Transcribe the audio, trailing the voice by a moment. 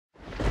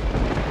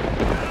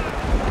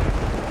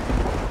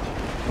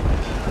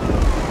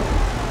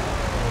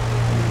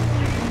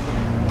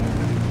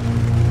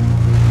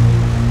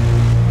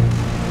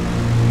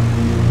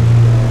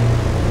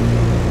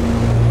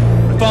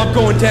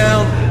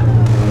down.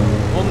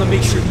 I want to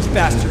make sure these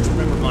bastards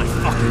remember my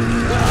fucking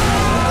name.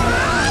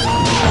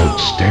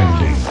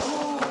 Outstanding.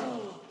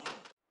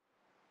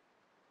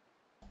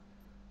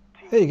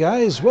 Hey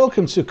guys,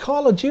 welcome to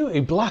Call of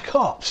Duty Black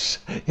Ops.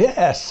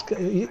 Yes,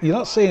 you're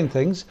not seeing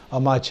things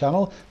on my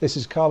channel. This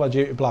is Call of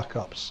Duty Black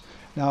Ops.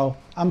 Now,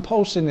 I'm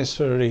posting this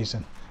for a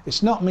reason.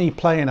 It's not me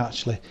playing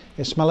actually,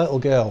 it's my little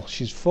girl.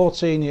 She's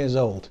 14 years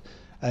old,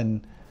 and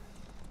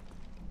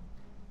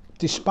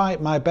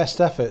despite my best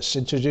efforts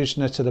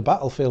introducing her to the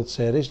Battlefield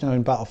series, now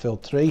in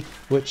Battlefield 3,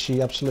 which she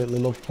absolutely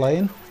loved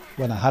playing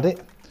when I had it.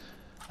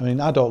 I mean,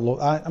 I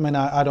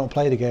don't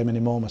play the game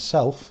anymore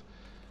myself,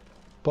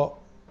 but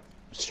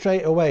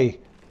straight away,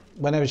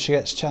 whenever she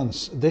gets a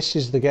chance, this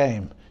is the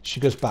game she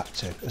goes back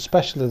to,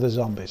 especially the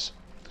zombies.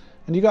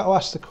 And you got to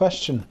ask the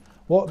question,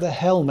 what the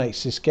hell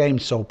makes this game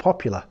so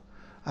popular?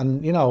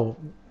 And you know,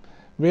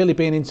 really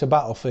being into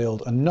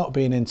Battlefield and not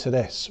being into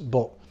this,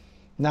 but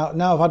now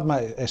I've had my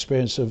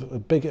experience of a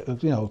big,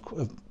 of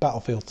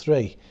Battlefield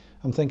 3,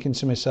 I'm thinking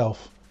to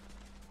myself,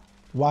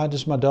 why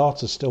does my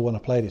daughter still want to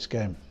play this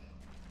game?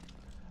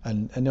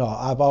 And you know,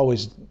 I've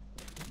always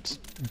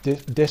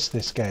dissed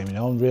this game, you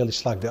know, and really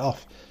slagged it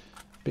off.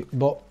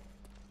 But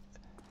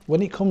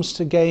when it comes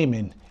to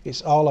gaming,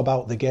 it's all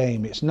about the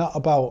game. It's not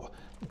about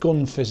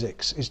gun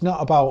physics. It's not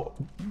about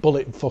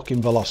bullet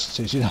fucking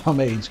velocities. You know what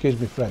I mean? Excuse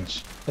me,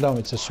 French. I don't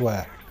mean to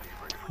swear,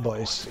 but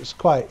it's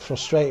quite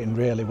frustrating,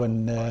 really,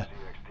 when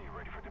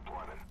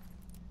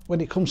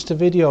it comes to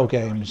video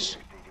games.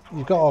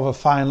 You've got to have a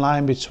fine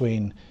line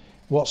between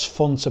what's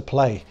fun to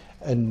play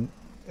and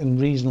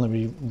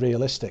reasonably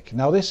realistic.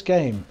 Now, this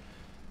game,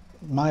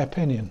 my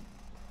opinion,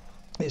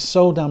 it's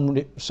so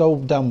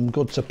damn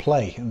good to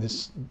play, and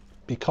this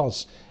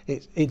because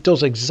it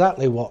does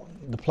exactly what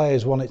the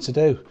players want it to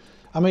do.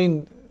 I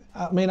mean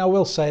I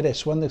will say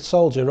this: when the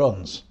soldier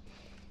runs,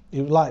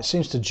 he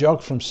seems to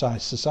jog from side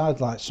to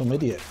side like some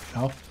idiot,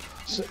 you know.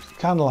 It's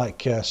kind of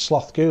like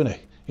Sloth Goonie,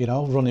 you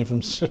know,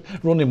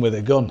 running with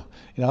a gun.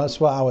 You know, that's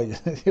what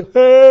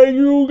hey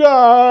you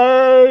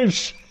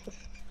guys.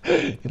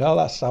 You know,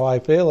 that's how I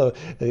feel.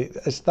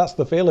 That's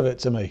the feel of it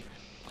to me.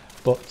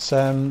 But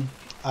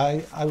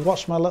I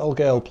watched my little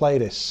girl play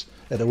this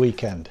at the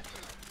weekend,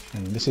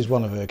 and this is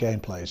one of her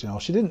gameplays. You know,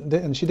 she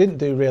didn't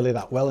do really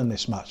that well in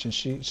this match,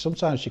 and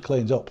sometimes she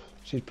cleans up.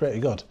 She's pretty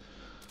good.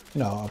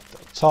 You know,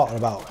 I've taught her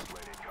about,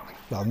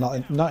 well,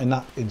 not in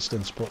that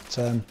instance, but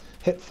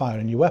hip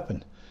firing your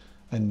weapon,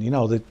 and you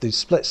know the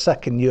split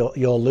second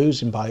you're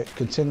losing by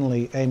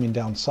continually aiming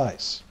down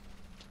sights.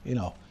 You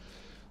know.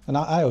 And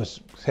I always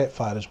hip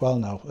fire as well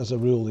now, as a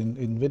rule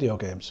in video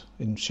games,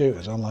 in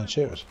shooters, online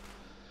shooters.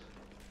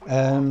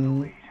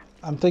 I'm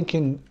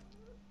thinking,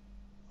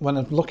 when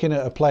I'm looking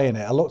at her playing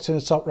it, I looked in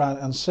the top right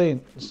and seen,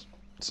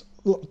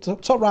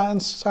 top right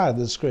hand side of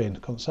the screen, I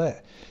couldn't say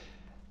it.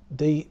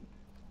 The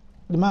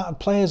amount of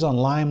players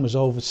online was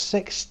over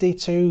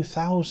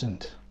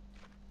 62,000.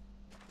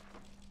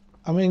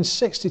 I mean,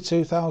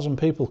 62,000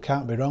 people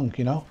can't be wrong,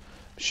 you know.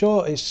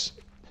 Sure, it's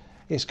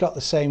got the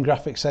same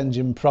graphics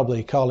engine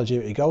probably Call of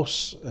Duty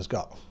Ghosts has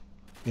got,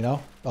 you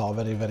know, or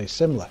very, very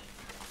similar.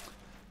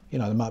 You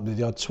know, there might be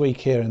the odd tweak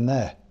here and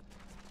there.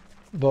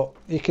 But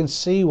you can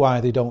see why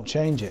they don't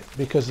change it,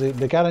 because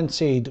they're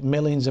guaranteed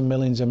millions and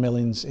millions and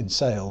millions in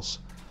sales.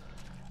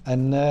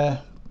 And,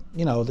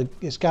 you know,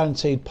 it's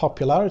guaranteed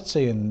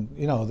popularity, and,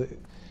 you know,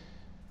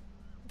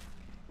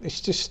 it's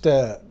just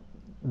the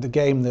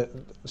game that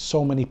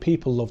so many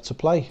people love to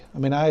play. I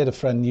mean, I had a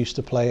friend who used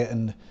to play it,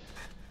 and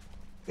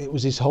it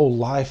was his whole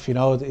life, you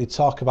know. He'd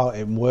talk about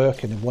it in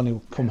work, and when he'd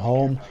come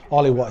home,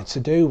 all he wanted to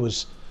do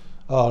was,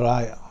 all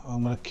right,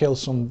 I'm going to kill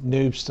some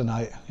noobs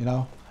tonight, you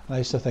know. And I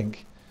used to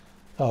think,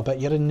 oh, I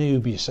bet you're a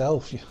noob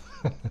yourself, you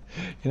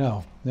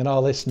know, and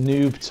all this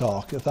noob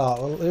talk. I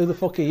thought, well, who the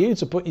fuck are you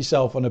to put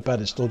yourself on a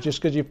pedestal just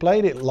because you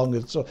played it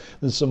longer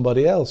than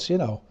somebody else, you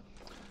know.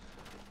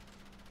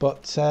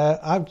 But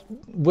I've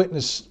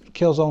witnessed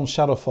Killzone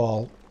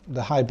Shadowfall,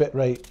 the high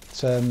bitrate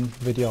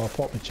video I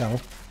put on my channel.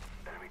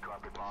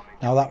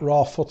 Now that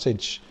raw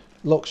footage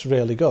looks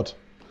really good,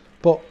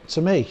 but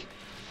to me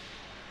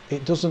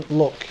it doesn't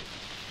look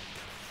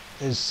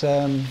as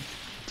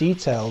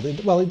detailed.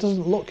 It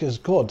doesn't look as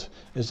good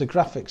as the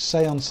graphics,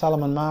 say, on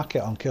Salomon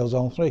Market on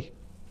Killzone 3.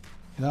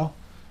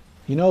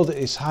 You know that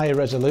it's higher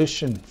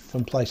resolution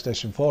from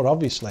PlayStation 4,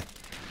 obviously,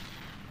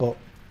 but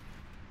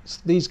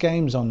these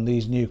games on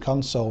these new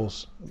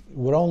consoles,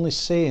 we're only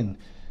seeing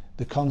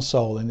the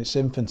console in its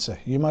infancy.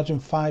 You imagine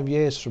 5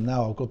 years from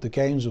now how good the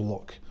games will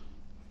look.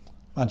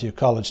 Mind you,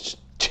 Call of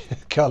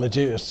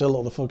Duty will still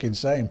look the fucking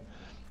same,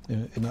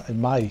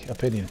 in my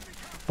opinion.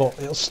 But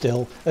it'll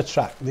still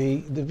attract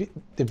the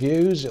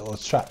views, it'll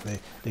attract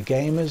the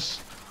gamers,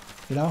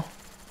 you know.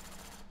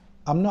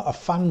 I'm not a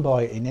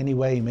fanboy in any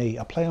way, me.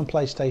 I play on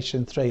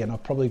PlayStation 3, and I'm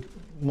probably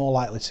more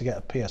likely to get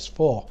a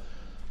PS4.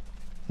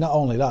 Not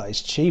only that,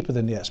 it's cheaper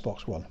than the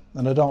Xbox One,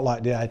 and I don't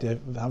like the idea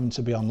of having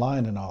to be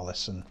online and all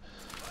this, and,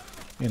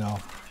 you know,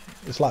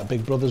 it's like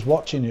Big Brother's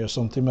watching you or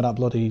something with that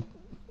bloody,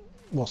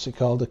 what's it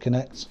called, the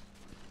Kinect.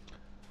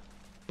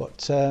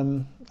 But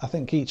I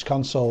think each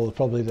console will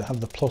probably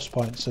have the plus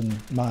points and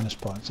minus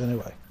points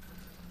anyway.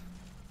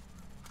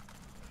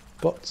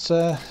 But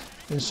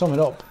in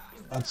summing up,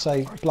 I'd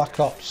say Black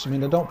Ops, I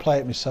mean, I don't play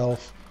it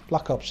myself.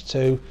 Black Ops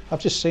 2, I've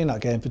just seen that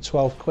game for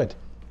 12 quid.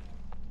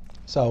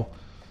 So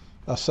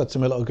I said to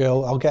my little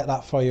girl, I'll get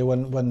that for you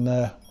when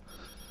I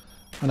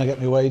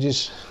get my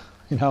wages,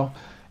 you know,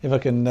 if I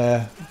can,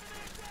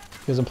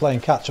 because I'm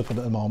playing catch up at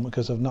the moment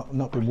because I've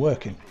not been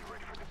working.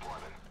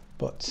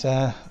 But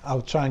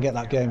I'll try and get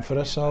that game for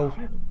her. So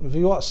if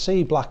you want to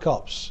see Black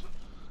Ops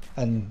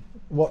and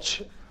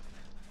watch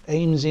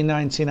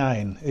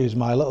PEMBY'S, who's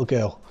my little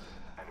girl,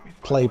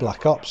 play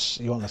Black Ops,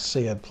 you want to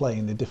see her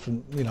playing the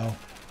different, you know,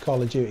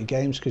 Call of Duty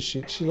games, because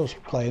she loves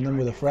playing them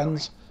with her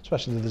friends,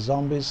 especially the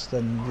zombies,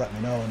 then let me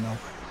know and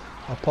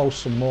I'll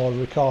post some more,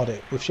 record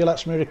it. If she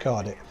lets me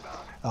record it,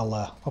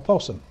 I'll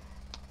post them.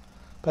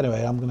 But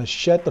anyway, I'm going to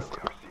shed the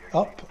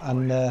up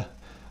and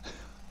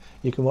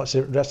you can watch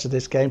the rest of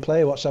this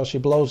gameplay, watch how she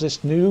blows this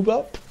noob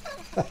up.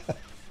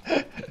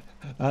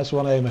 Nice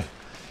one, Amy.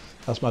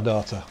 That's my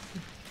daughter,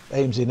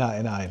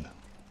 PEMBY'S.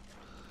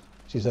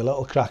 She's a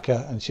little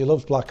cracker and she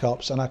loves Black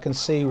Ops, and I can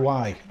see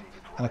why.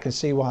 And I can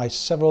see why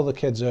several other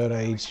kids her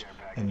age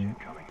and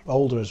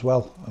older as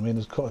well. I mean,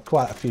 there's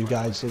quite a few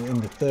guys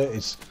in the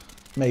 30s,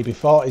 maybe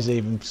 40s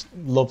even,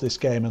 love this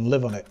game and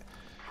live on it.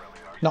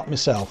 Not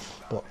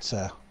myself,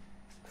 but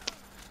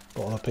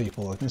other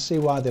people. I can see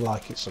why they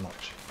like it so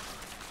much.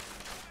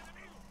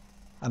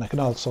 And I can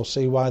also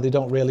see why they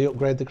don't really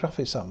upgrade the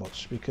graphics that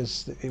much,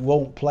 because it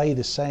won't play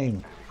the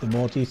same the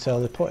more detail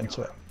they put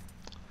into it.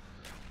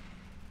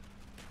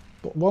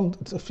 But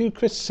a few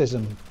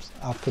criticisms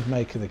I could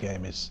make of the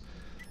game is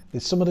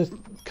some of the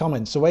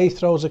comments. The way he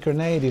throws a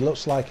grenade, he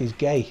looks like he's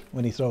gay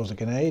when he throws a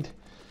grenade.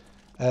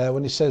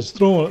 When he says,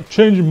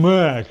 changing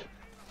mag,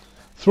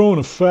 throwing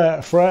a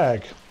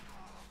frag,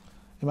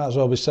 you might as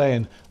well be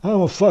saying,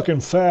 I'm a fucking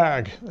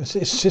fag.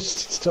 It's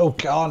just so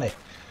corny,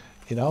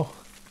 you know.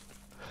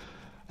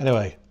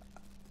 Anyway,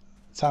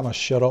 time I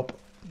shut up.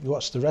 You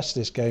watch the rest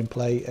of this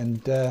gameplay,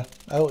 and I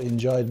hope you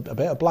enjoyed a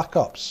bit of Black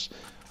Ops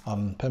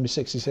on PEMBY'S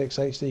 66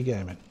 HD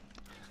Gaming.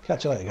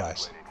 Catch you later,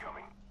 guys.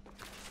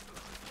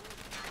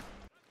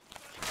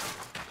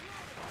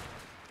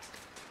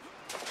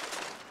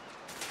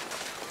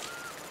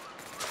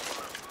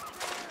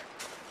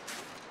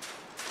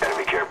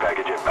 Enemy care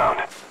package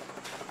inbound.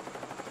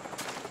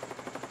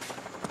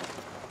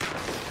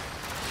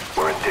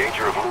 We're in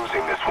danger of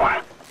losing this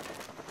one.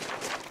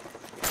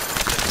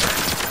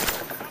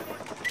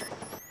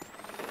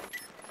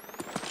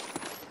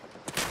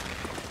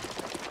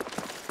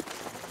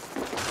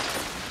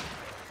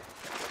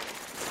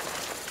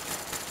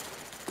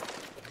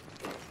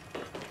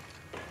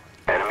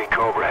 Enemy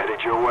Cobra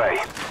headed your way.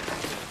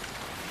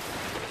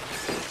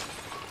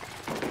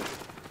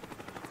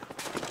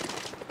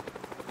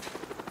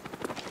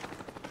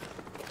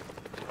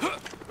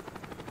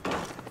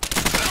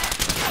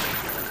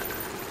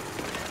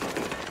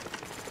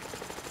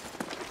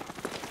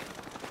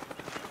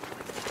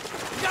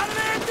 Got a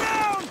man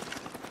down!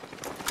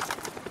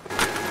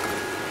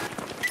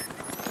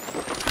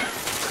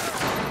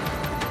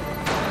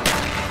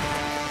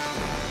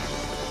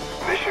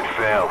 Mission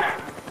failed.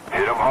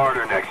 Hit them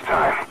harder next